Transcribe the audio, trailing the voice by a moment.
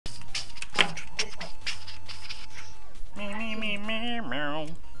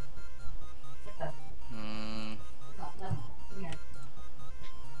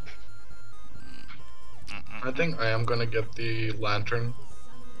think I am gonna get the lantern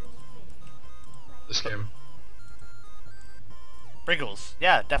this game. Briggles,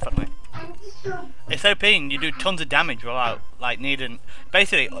 yeah, definitely. It's OP and you do tons of damage without like needing.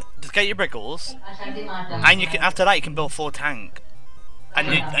 Basically, just get your Briggles, and you can after that you can build full tank,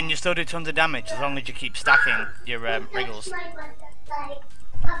 and you still do tons of damage as long as you keep stacking your Briggles.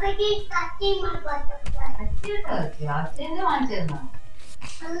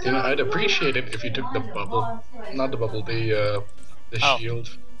 You know, I'd appreciate it if you took the bubble, not the bubble, the Oh.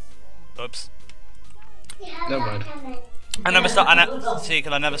 shield. Oops. Never mind. I never start. See,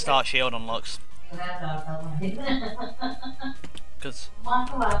 because I never start shield unlocks. Because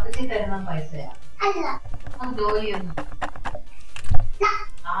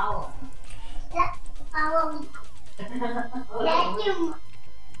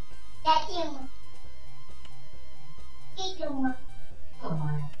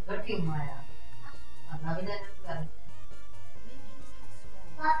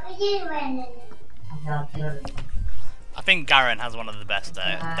I think Garen has one of the best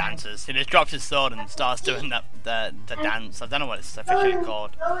dancers. He just drops his sword and starts doing the dance. I don't know what it's officially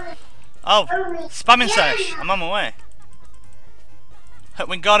called. Oh, spamming search. I'm on my way.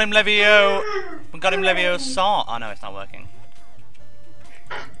 We got him, Levio. We got him, Levio. Saw. Oh no, it's not working.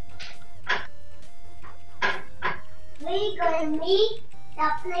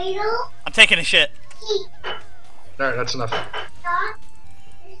 I'm taking a shit. Alright, that's enough.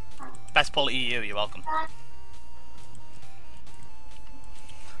 Best pull EU. You're welcome.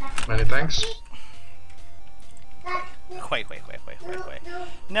 Many thanks. Wait.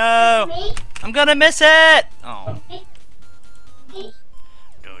 No! I'm gonna miss it! Oh.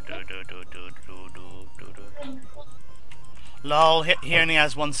 Lol, he only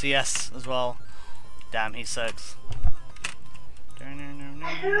has 1 CS as well. Damn, he sucks.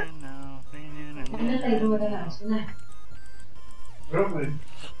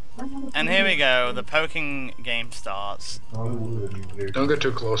 And here we go, the poking game starts. Don't get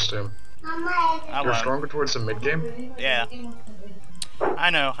too close to him. I You're won't. stronger towards the mid game. Yeah. I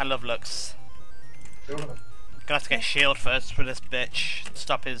know, I love Lux. Gonna have to get shield first for this bitch.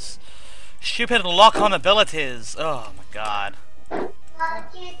 Stop his stupid lock-on abilities. Oh my god. I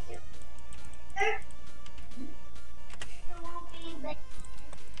do anything.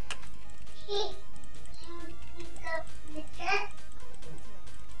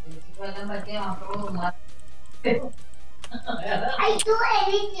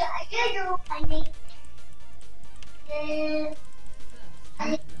 I do anything.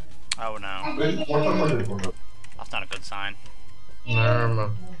 Oh no. That's not a good sign.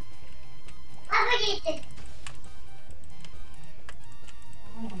 Normal.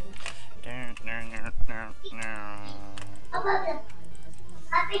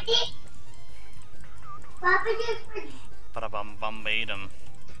 Ba-da-bum bum beat him.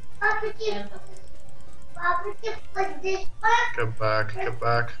 Get back, get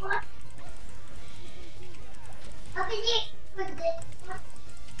back.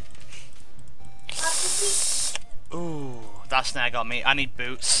 Ooh, that snare got me. I need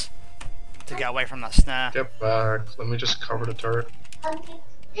boots to get away from that snare. Get back. Let me just cover the turret.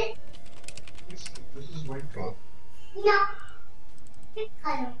 This is white cloth.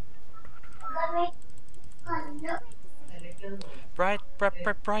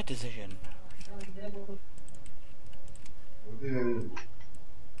 Bright decision.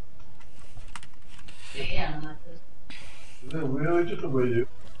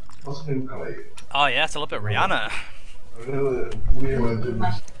 Oh yeah, it's a little bit Rihanna.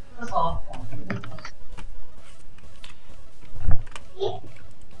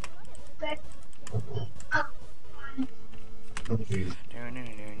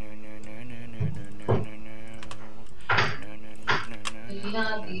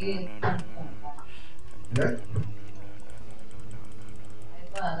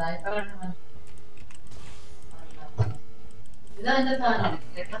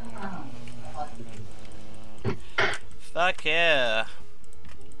 Fuck yeah.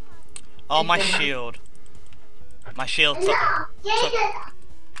 Oh, my shield. My shield took.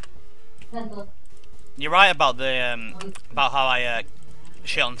 You're right about the about how I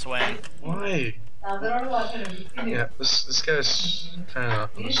shit on Swain. Why? Yeah, this guy's kinda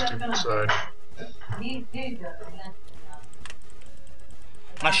on the stupid side.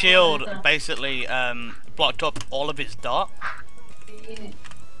 My shield basically blocked up all of his dot.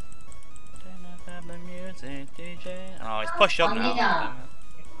 Oh, he's pushed up now.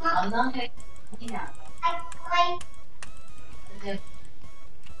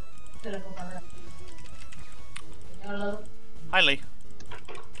 Hi Lee.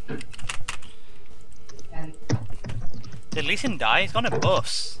 Did Lee Sin die? He's gone a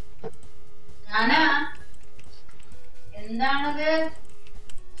bus. Nana, എന്താണ്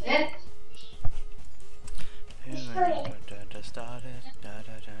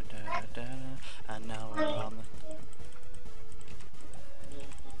And now we're on the...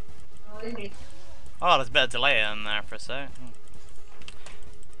 Oh, there's a bit of delay in there for a sec.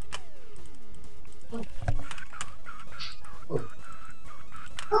 I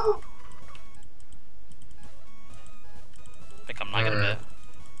think I'm lagging a bit.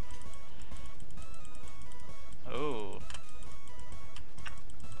 Ooh.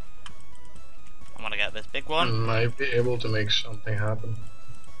 I'm gonna get this big one. Might be able to make something happen.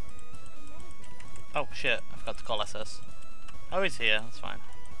 Oh shit, I forgot to call SS. Oh, he's here, that's fine.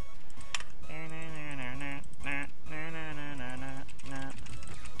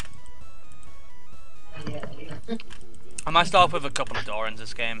 I might start off with a couple of Dorans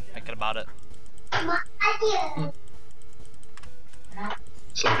this game, thinking about it.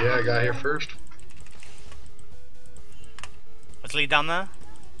 So yeah, I got here first. Was Lee down there?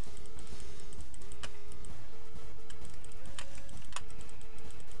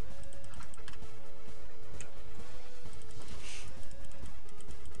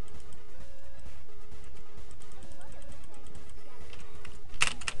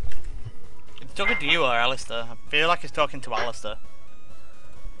 He's talking to you or Alistair? I feel like he's talking to Alistair.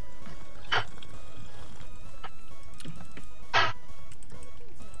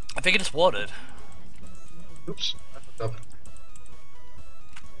 I think he just warded. Oops, I fucked up.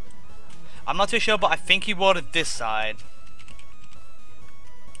 I'm not too sure, but I think he warded this side.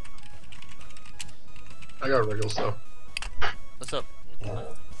 I got Wriggles though. What's up?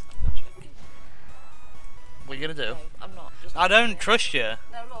 What are you gonna do? No, I'm not. Just I don't trust you.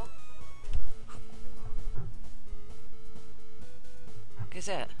 No, look. Is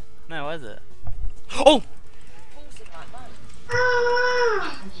it? No, is it? Oh! Pulsing like mine.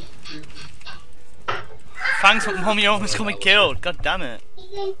 Thanks, Mum, you almost got me killed. God damn it.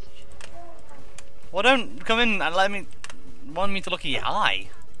 Well, don't come in and want me to look at your eye.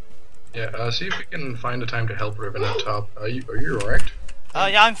 Yeah, see if we can find a time to help Riven at top. Are you alright?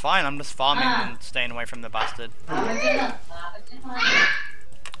 Yeah, I'm fine. I'm just farming and staying away from the bastard. Yeah,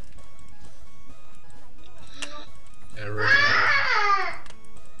 Riven.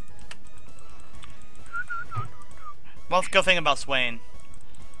 One good thing about Swain,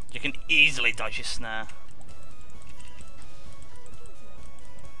 you can easily dodge your snare.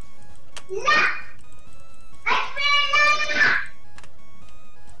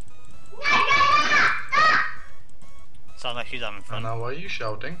 Sounds like she's having fun. Now why are you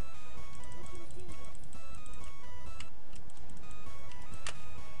shouting?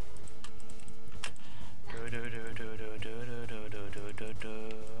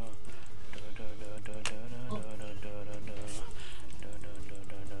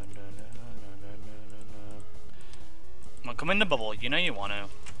 Well, come in the bubble, you know you want to.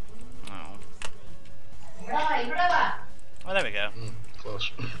 Oh, oh there we go.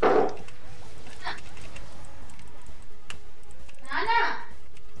 Close.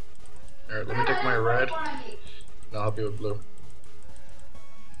 Alright, let me take my red. And I'll help you with blue.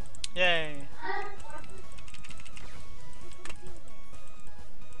 Yay.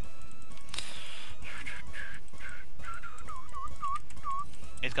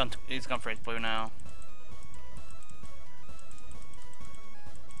 He's gone for his blue now.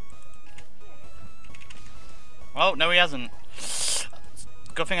 Oh, no he hasn't.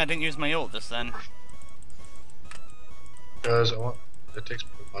 Good thing I didn't use my ult just then. Because it takes me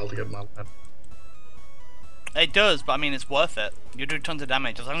a while to get my land. It does, but I mean it's worth it. You do tons of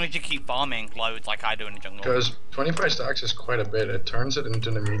damage as long as you keep farming loads like I do in the jungle. Because 25 stacks is quite a bit. It turns it into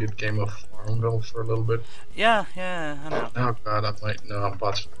an immediate game of Farmville for a little bit. Yeah, I know. Oh god, I might no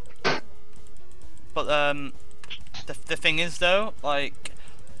bots. But the thing is though, like,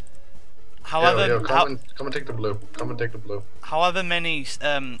 however, Yo, come and take the blue. Come and take the blue. However many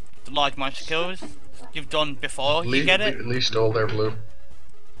large monster kills you've done before you get it. Lee stole their blue.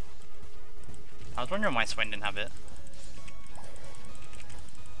 I was wondering why Swain didn't have it.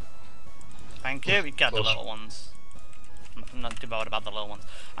 Thank you. We got the little ones. I'm not too bothered about the little ones.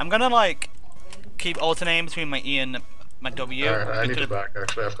 I'm gonna like keep alternating between my E and my W. Alright, I need to back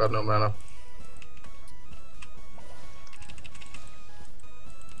actually. I've got no mana.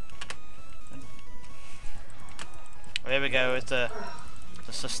 There we go. It's the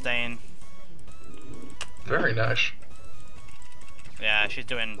sustain. Very nice. Yeah, she's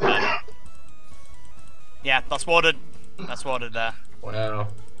doing better. Yeah, that's warded. That's warded there. Wow.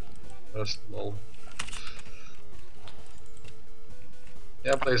 That's lol.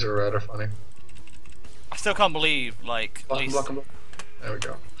 Yeah, plays are rather funny. I still can't believe, like, Block him, block him. There we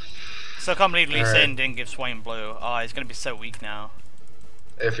go. Still can't believe Lee Alright. Sin didn't give Swain blue. Oh, he's gonna be so weak now.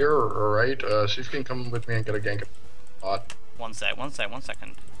 If you're alright, see if you can come with me and get a gank bot. One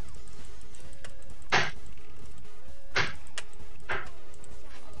second.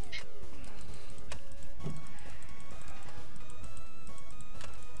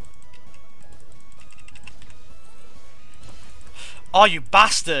 Oh, you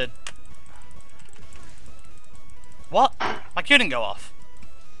bastard! What? My Q didn't go off.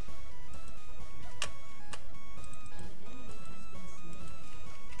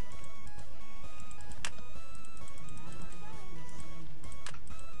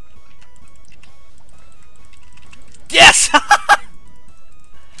 Yes!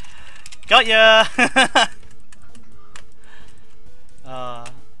 Got ya!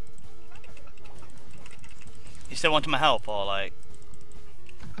 You still wanted my help, or like?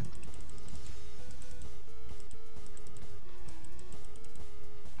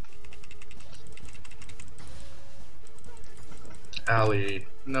 Ali.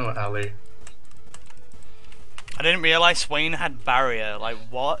 No, Ali. I didn't realize Swain had barrier. Like,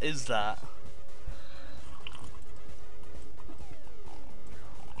 what is that?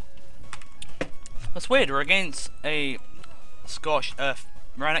 That's weird. We're against a Scorch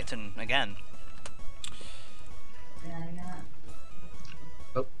Renekton again.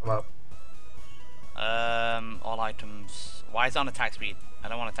 Nope, I'm up. All items. Why is it on attack speed? I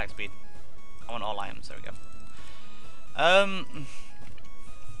don't want attack speed. I want all items. There we go.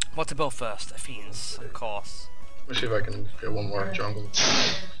 What to build first? Fiends, of course. Let me see if I can get one more jungle.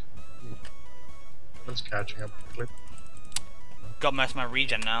 It's catching up quickly. Got most of my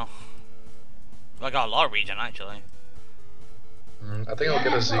regen now. Well, I got a lot of regen actually. I think I'll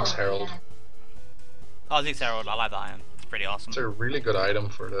get a Zeke's Herald. Oh, Zeke's Herald, I like that item. It's pretty awesome. It's a really good item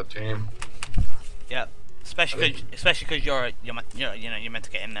for the team. Yeah, especially because you're meant to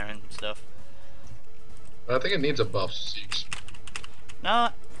get in there and stuff. But I think it needs a buff, Zeke's. No,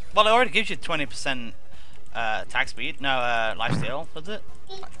 well, it already gives you 20% attack speed. No, lifesteal, does it?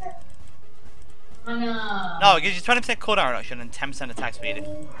 No, it gives you 20% cooldown reduction and 10% attack speed.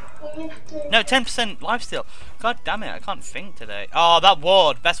 No, 10% lifesteal. God damn it, I can't think today. Oh, that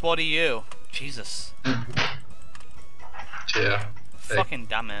ward, best ward EU. Jesus. Yeah. Hey, Fucking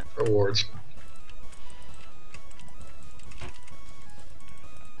damn it. rewards.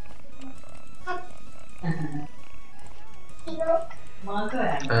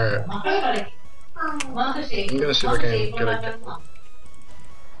 Alright. I'm gonna see if I can get a.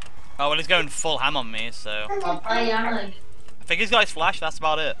 Oh, well, he's going full ham on me, so. I think he's got his flash, that's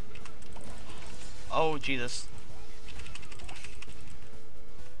about it. Oh, Jesus.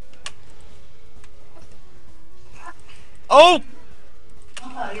 Oh!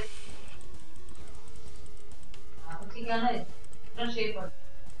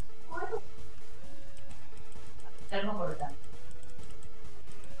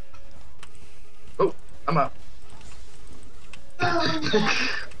 Oh, I'm up.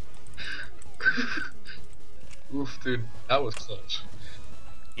 Oof, dude, that was clutch.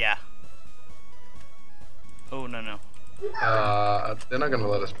 Yeah. Oh, no, no. They're not gonna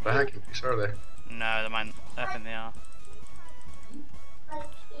let us back in peace, are they? No, they might. I think they are.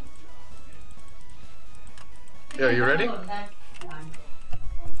 Yeah, you ready?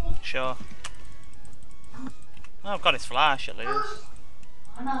 Sure. Oh, I've got his flash at least.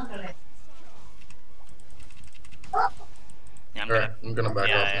 Yeah, Alright, I'm gonna back off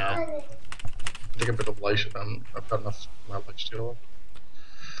yeah. now. Take a bit of life. I've got enough my life steal.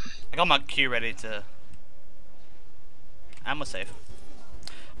 I got my Q ready to. And we're safe.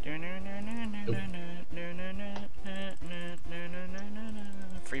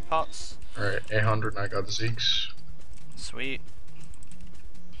 Free pots. Alright, 800 and I got the Zeke's. Sweet.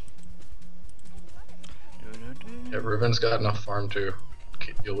 Yeah, Riven's got enough farm to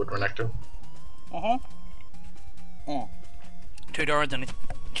deal with Renekton. Oh. 2 Doras and a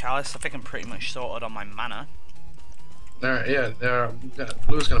Chalice. I think I'm pretty much sorted on my mana. Alright, yeah,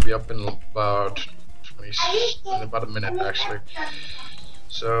 Blue's gonna be up in about 20, in about a minute actually.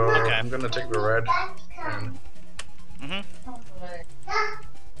 So Okay. I'm gonna take the red and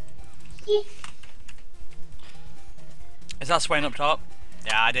Is that Swain up top?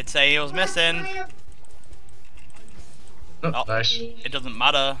 Yeah, I did say he was missing. Oh, nice. It doesn't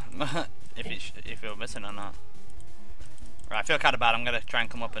matter if you're missing or not. Right, I feel kind of bad. I'm gonna try and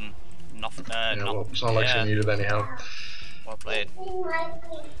come up and knock. Yeah, well, it's not like she needed any help. Well played.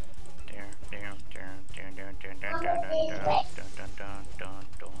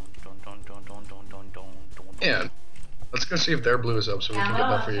 Yeah. Let's go see if their blue is up so we can get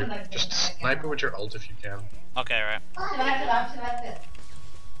that for you. Just snipe it with your ult if you can. Okay, right.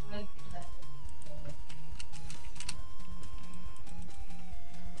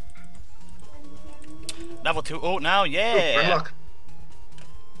 Level 2 ult now, yeah! Grimlock.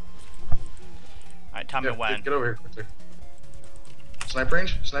 Alright, tell me when. Get over here quickly. Snipe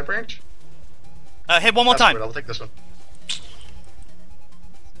range? Snipe range? Hit one more That's time! weird, I'll take this one.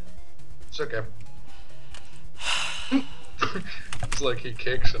 It's okay. It's like he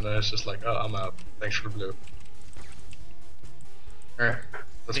kicks and then it's just like, oh, I'm out. Thanks for the blue. Alright,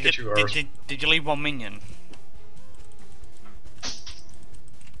 let's get you ours. Did you leave one minion?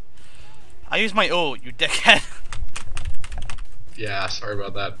 I used my ult, you dickhead. Yeah, sorry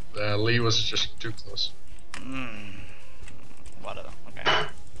about that. Lee was just too close. Whatever, okay.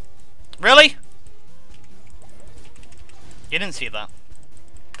 Really? You didn't see that.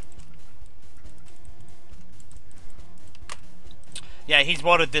 Yeah, he's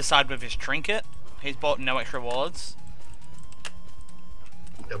warded this side with his trinket. He's bought no extra wards.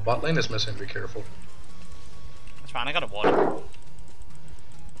 Yeah, bot lane is missing, be careful. That's fine, I got a ward.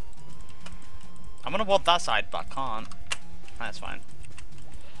 I'm gonna ward that side, but I can't. That's fine.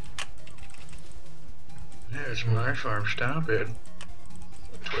 There's my farm, stop it.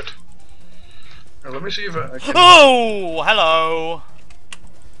 Twit. Now, let me see if I can... Oh, hello!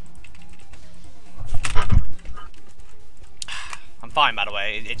 I'm fine, by the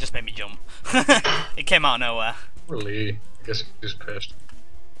way. It just made me jump. It came out of nowhere. Really? I guess he's pissed.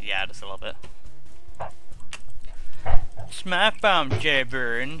 Yeah, just a little bit. Smack bomb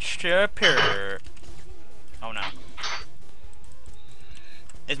jabber and stupper. Oh no.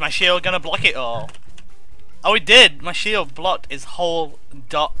 Is my shield gonna block it all? Oh, it did! My shield blocked his whole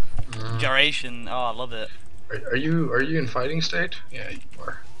dot duration. Oh, I love it. Are you in fighting state? Yeah, you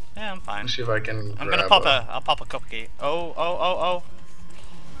are. Yeah, I'm fine. Let me see if I can. I'm gonna pop I'll pop a cupcake. Oh.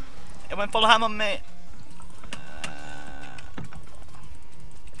 It went full ham on me.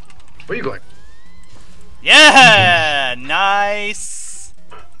 Where are you going? Yeah! Nice!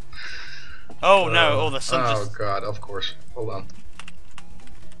 Oh no, oh the sun Oh just... god, of course. Hold on.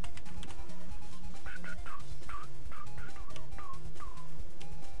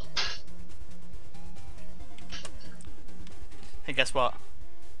 Hey, guess what?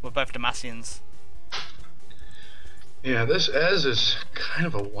 We're both Demacians. Yeah, this Ez is kind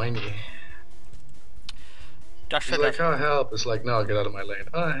of a whiny. Dash He's for like, the... oh help. It's like, no, get out of my lane.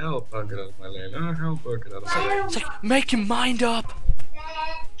 Oh help, oh get out of my lane. Oh help, oh get out of my lane. It's like, make your mind up!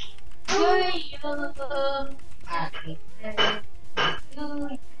 Happy birthday to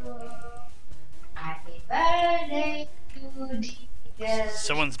you. Happy birthday to you.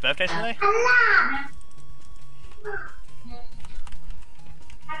 Someone's birthday today?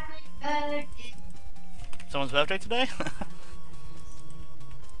 Happy birthday. Someone's birthday today?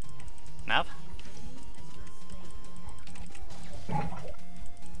 Nav?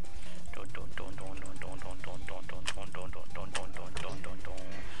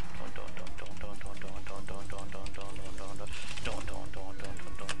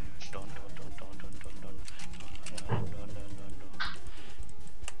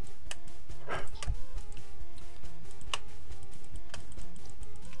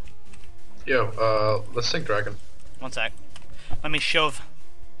 Yo, let's take Dragon. One sec. Let me shove.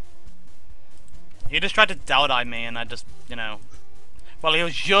 He just tried to Dowdeye me and I just, you know... Well, he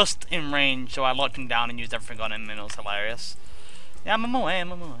was just in range, so I locked him down and used everything on him and it was hilarious. Yeah, I'm on my way.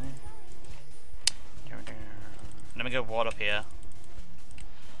 Let me go ward up here.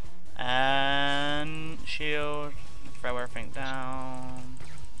 And... shield. Throw everything down.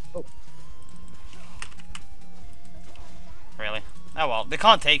 Oh. Really? Oh well, they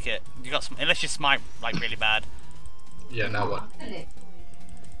can't take it. You got unless you smite like really bad. Yeah, now what?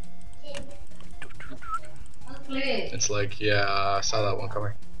 It's like, yeah, I saw that one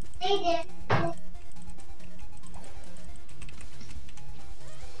coming.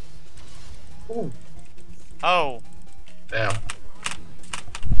 Ooh. Oh. Damn.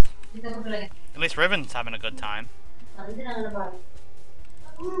 At least Riven's having a good time.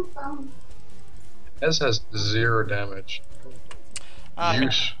 Ez has 0 damage.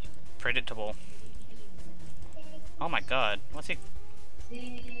 Use. Predictable. Oh my god. What's he...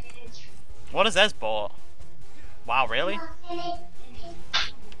 What is Ez bought? Wow, really?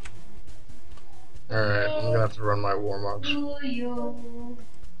 Alright, I'm gonna have to run my Warmogs.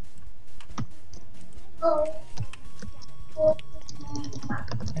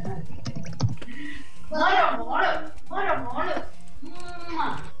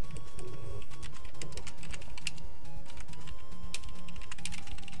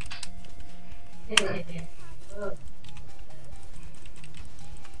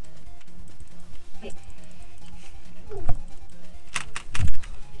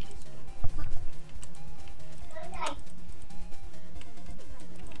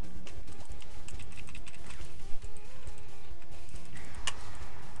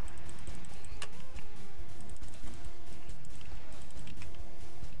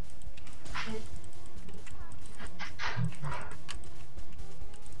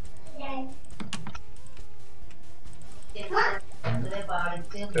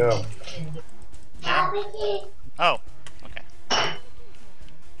 Yeah. Oh, okay.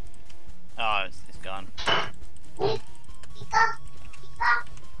 Oh, it's gone.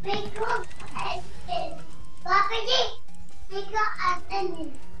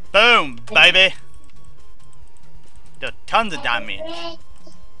 Boom, baby! Did tons of damage.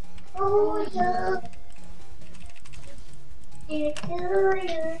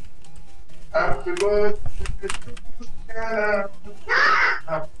 Happy birthday to Santa.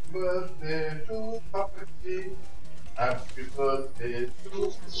 Happy birthday to Papa G. Happy birthday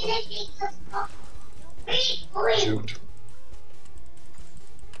to Shoot.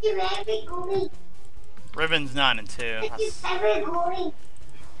 Ribbon's 9 and 2. That's...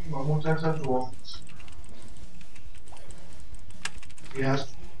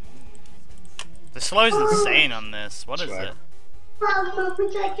 Yes. The slow's insane on this. What is Swag. it?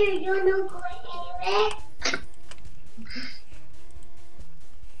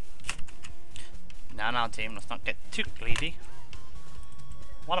 Now, team, let's not get too greedy.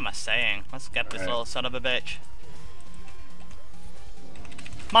 What am I saying? Let's get this little son of a bitch.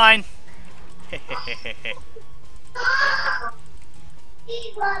 Mine! Hehehehe.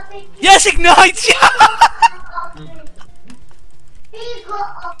 Yes, ignite!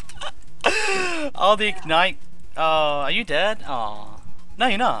 Oh, the ignite. Oh, are you dead? Oh. No,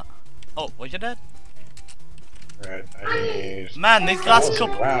 you're not. Oh, was you dead? Alright, I need... Man, these last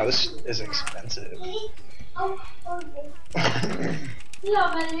couple... Wow, this is expensive.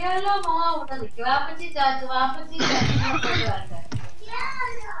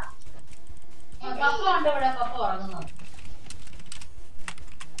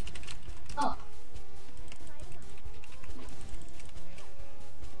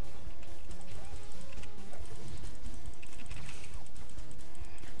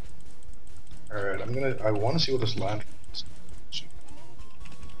 Alright, I wanna see what this land is.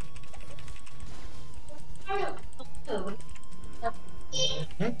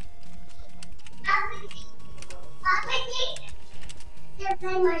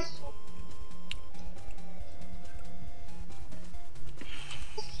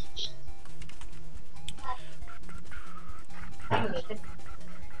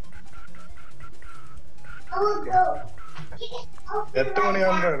 എട്ട്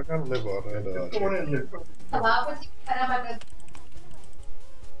മണിയാകുമ്പോ എടുക്കാനല്ലേ പറഞ്ഞത്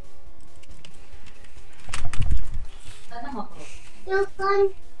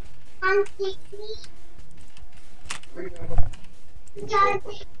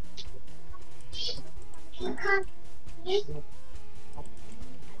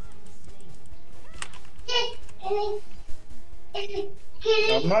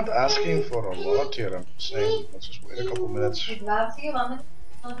I'm not asking for a lot here, I'm saying let's just wait a couple minutes.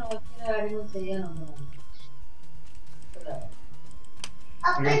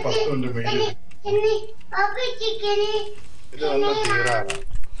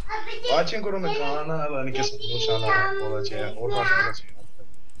 Watching കൂടെ ഒന്ന് കാണാൻ എനിക്ക് സന്തോഷമാണ് follow ചെയ്യാൻ ഒരു പ്രാവശ്യം ചെയ്യാൻ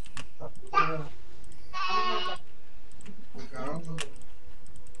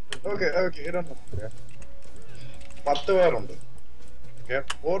ഓക്കെ ഓക്കെ ഇതൊന്നും 10 പേരുണ്ട് ഓക്കെ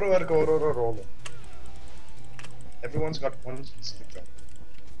ഓരോ പേർക്ക് ഓരോരോ role everyone's got one specific job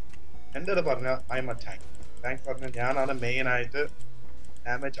എൻ്റെ അത് പറഞ്ഞ I'm a tank പറഞ്ഞ ഞാനാണ് മെയിൻ ആയിട്ട്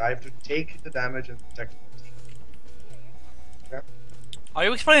damage I have to take the damage and protect my team. Okay? Are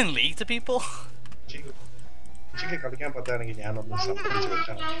you explaining League to people? ഉച്ചയ്ക്ക് കളിക്കാൻ പറ്റാണെങ്കിൽ ഞാനൊന്ന് സംഭവിച്ചു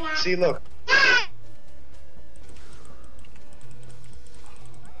വെച്ചാണ് See look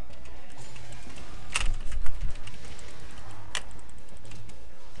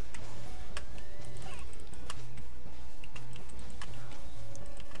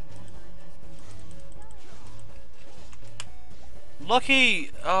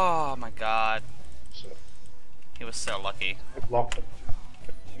Lucky! Oh my god. so, He was so lucky. I blocked him.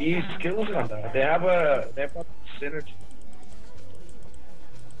 These skills on that, they have synergy.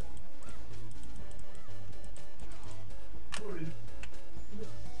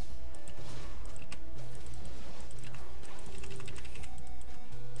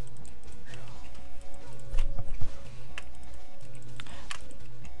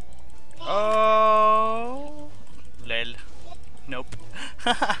 Oh, lel. Nope.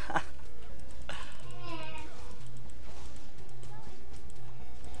 By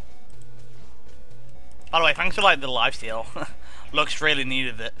the way, thanks for like the lifesteal. Looks really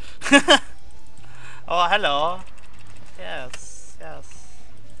needed it. Oh, hello. Yes, yes.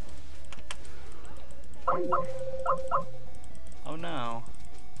 Oh no.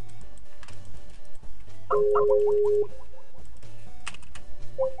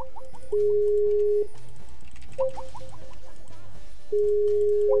 You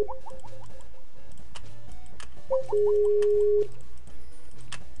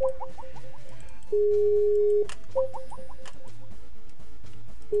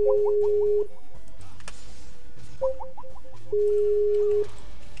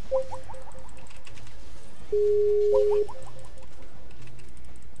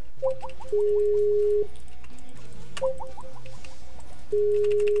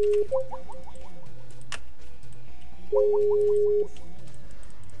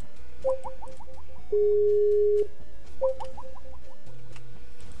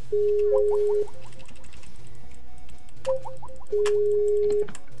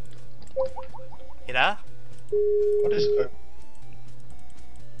there? What is good?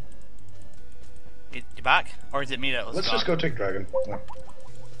 You back? Or is it me that was Let's gone? just go take Dragon. Yeah.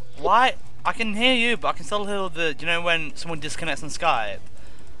 Why? I can hear you, but I can still hear the... Do you know when someone disconnects on Skype?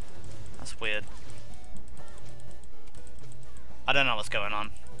 That's weird. I don't know what's going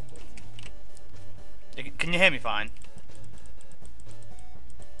on. Can you hear me fine?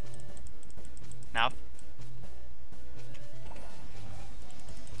 Now?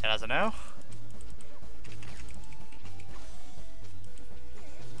 That doesn't know.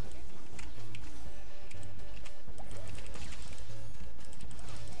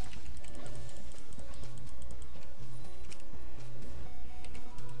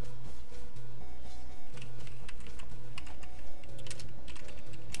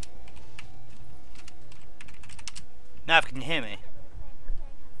 Nav, can you hear me?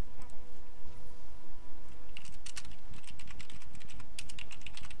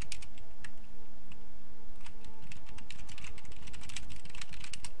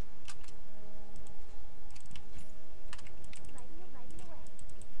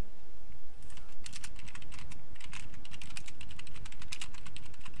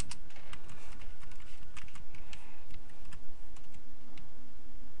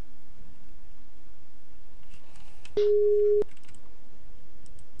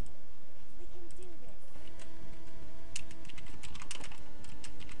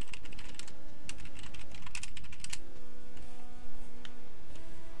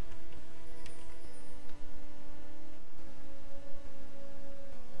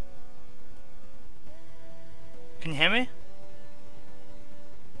 Can you hear me?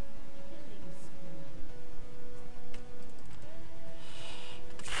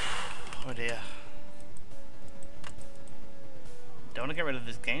 Oh dear. Don't want to get rid of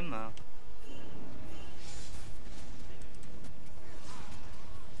this game though.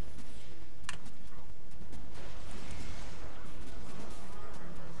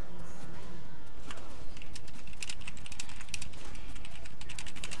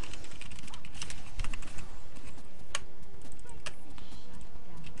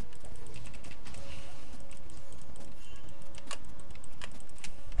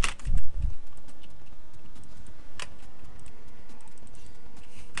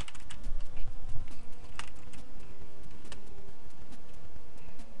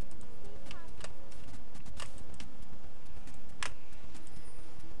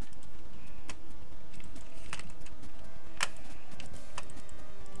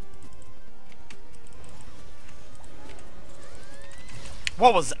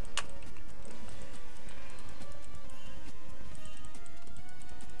 What was that?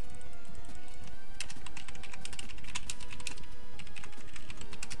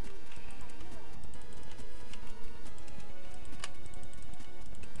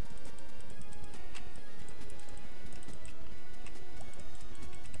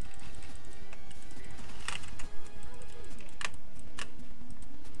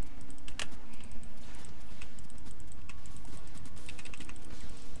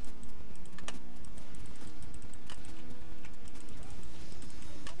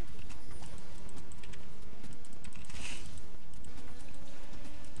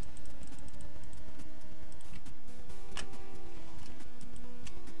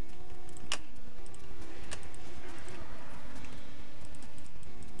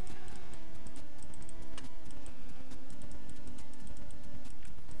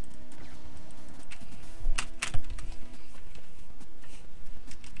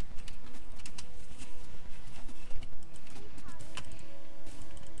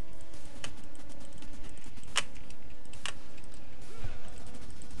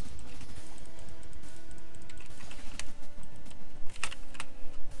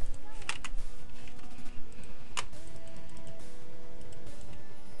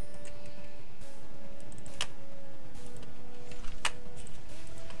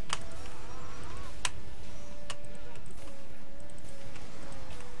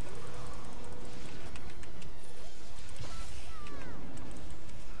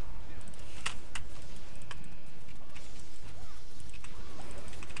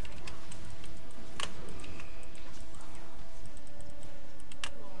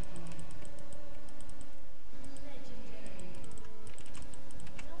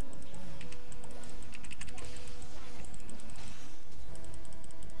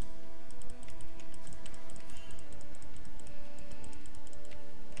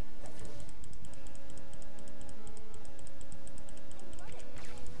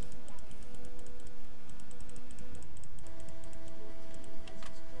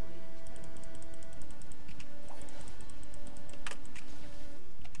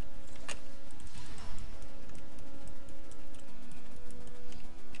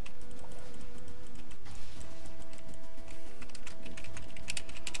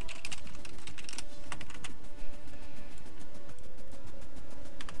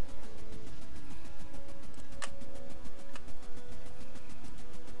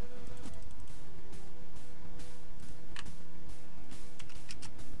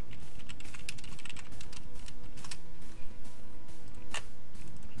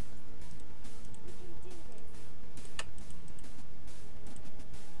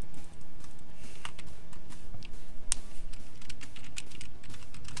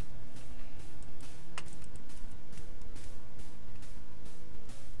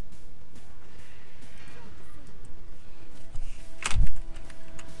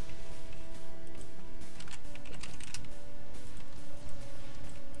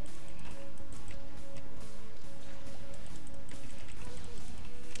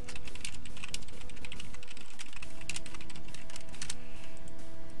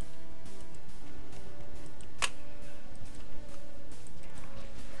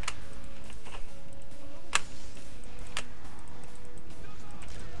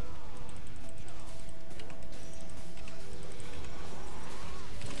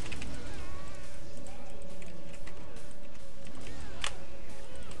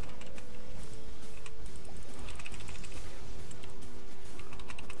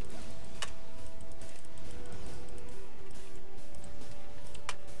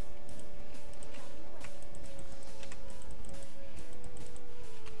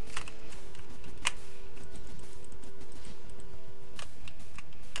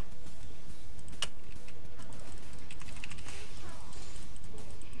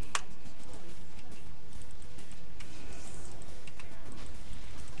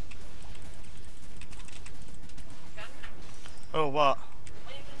 what?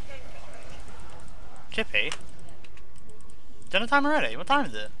 Chippy? Dinner time already? What time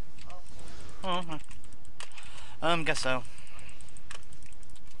is it? Oh, okay. Guess so.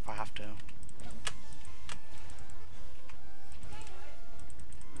 If I have to.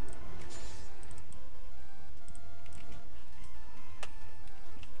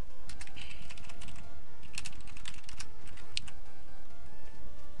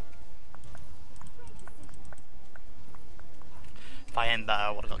 If I end that,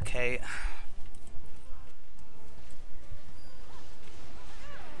 I would have got Kate.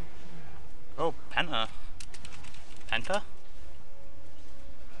 Oh, Penta. Penta?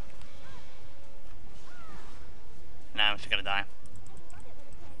 Nah, I'm just gonna die.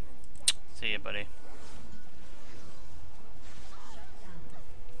 See ya, buddy.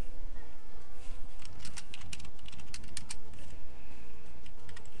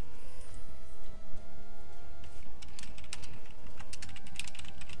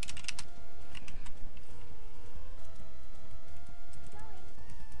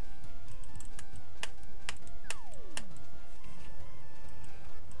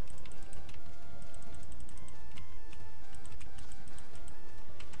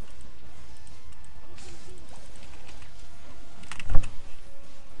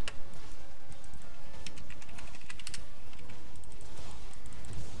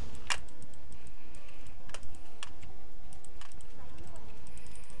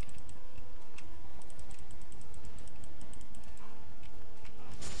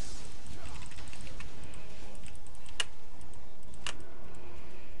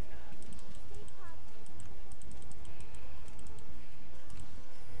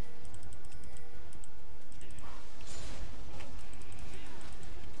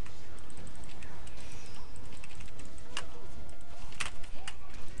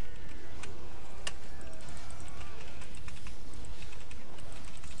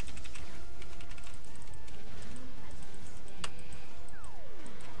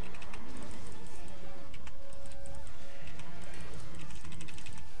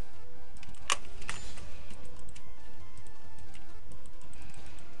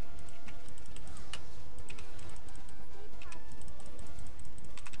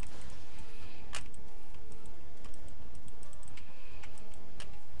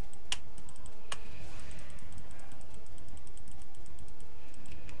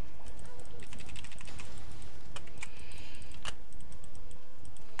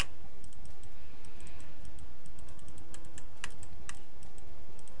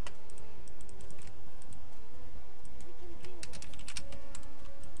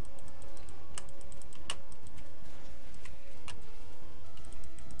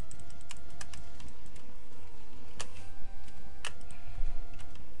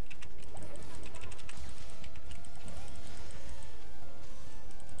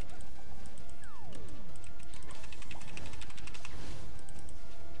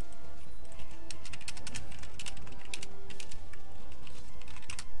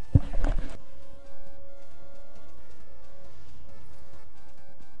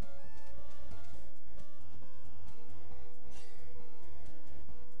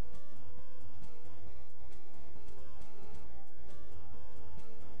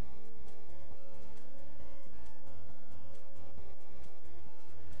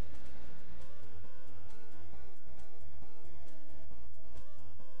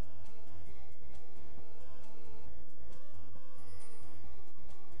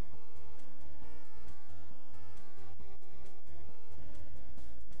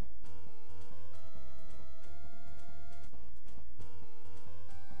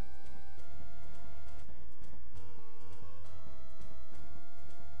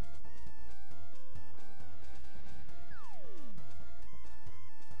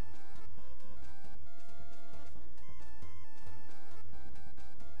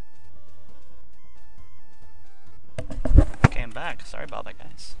 Back. Sorry about that,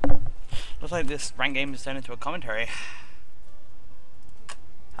 guys. Looks like this rank game is turned into a commentary.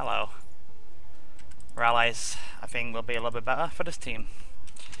 Hello. Our allies, I think, will be a little bit better for this team.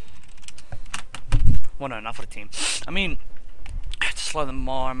 Well, no, not for the team. I mean, I have to slow them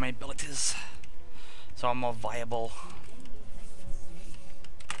more on my abilities, so I'm more viable.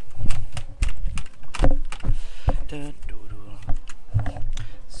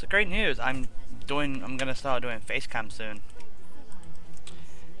 So great news. I'm gonna start doing face cam soon.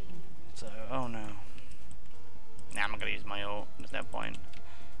 So, oh no. Nah, I'm not gonna use my ult. There's no point.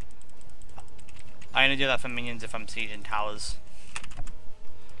 I only do that for minions if I'm sieging towers.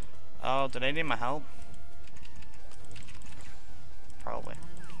 Oh, do they need my help? Probably.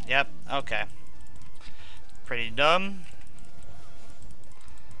 Yep, okay. Pretty dumb.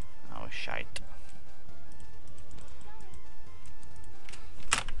 shite.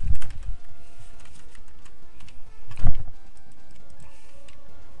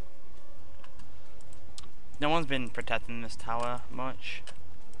 No one's been protecting this tower much.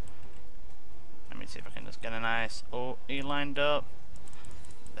 Let me see if I can just get a nice E lined up.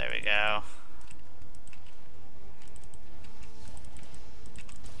 There we go.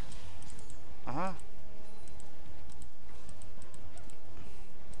 Uh-huh.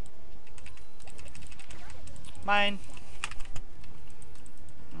 Mine.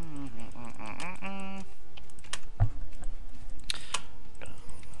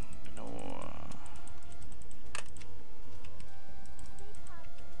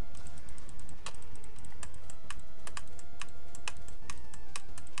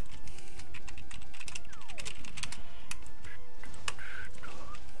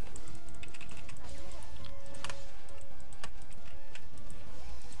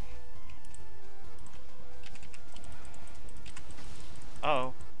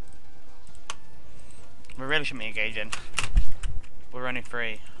 Oh. We really shouldn't be engaging. We're only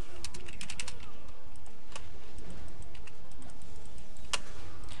 3.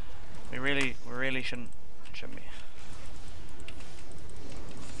 We really shouldn't be.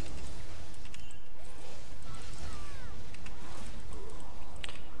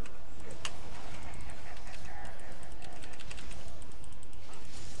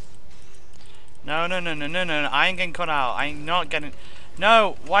 No, I ain't getting cut out. I ain't not getting...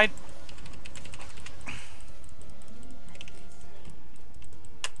 No, why...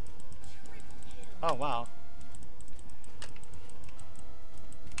 Oh, wow.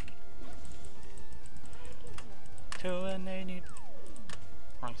 To an 80...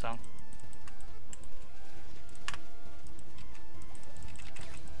 Wrong song.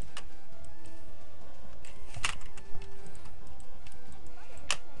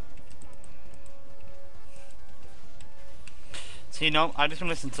 So, you know, I just been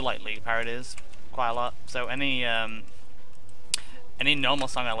listening to like League parodies quite a lot. So any normal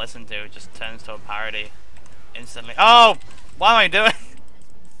song I listen to just turns to a parody instantly. Oh, what am I doing?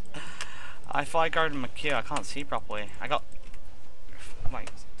 I thought I guarded my Q. I can't see properly. I got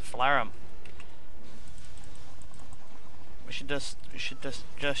like flare 'em. We should just do this.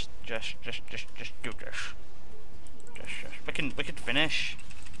 We can finish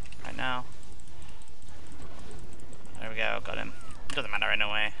right now. There we go, got him. Doesn't matter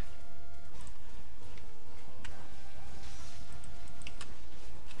anyway.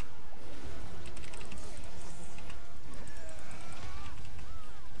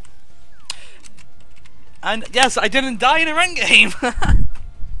 And yes, I didn't die in a ranked game!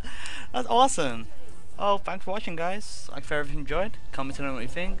 That's awesome. Oh, thanks for watching, guys. I hope everything enjoyed. Comment to know what you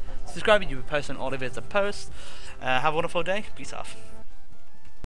think. Subscribe if you post on all the videos I post. Have a wonderful day. Peace off.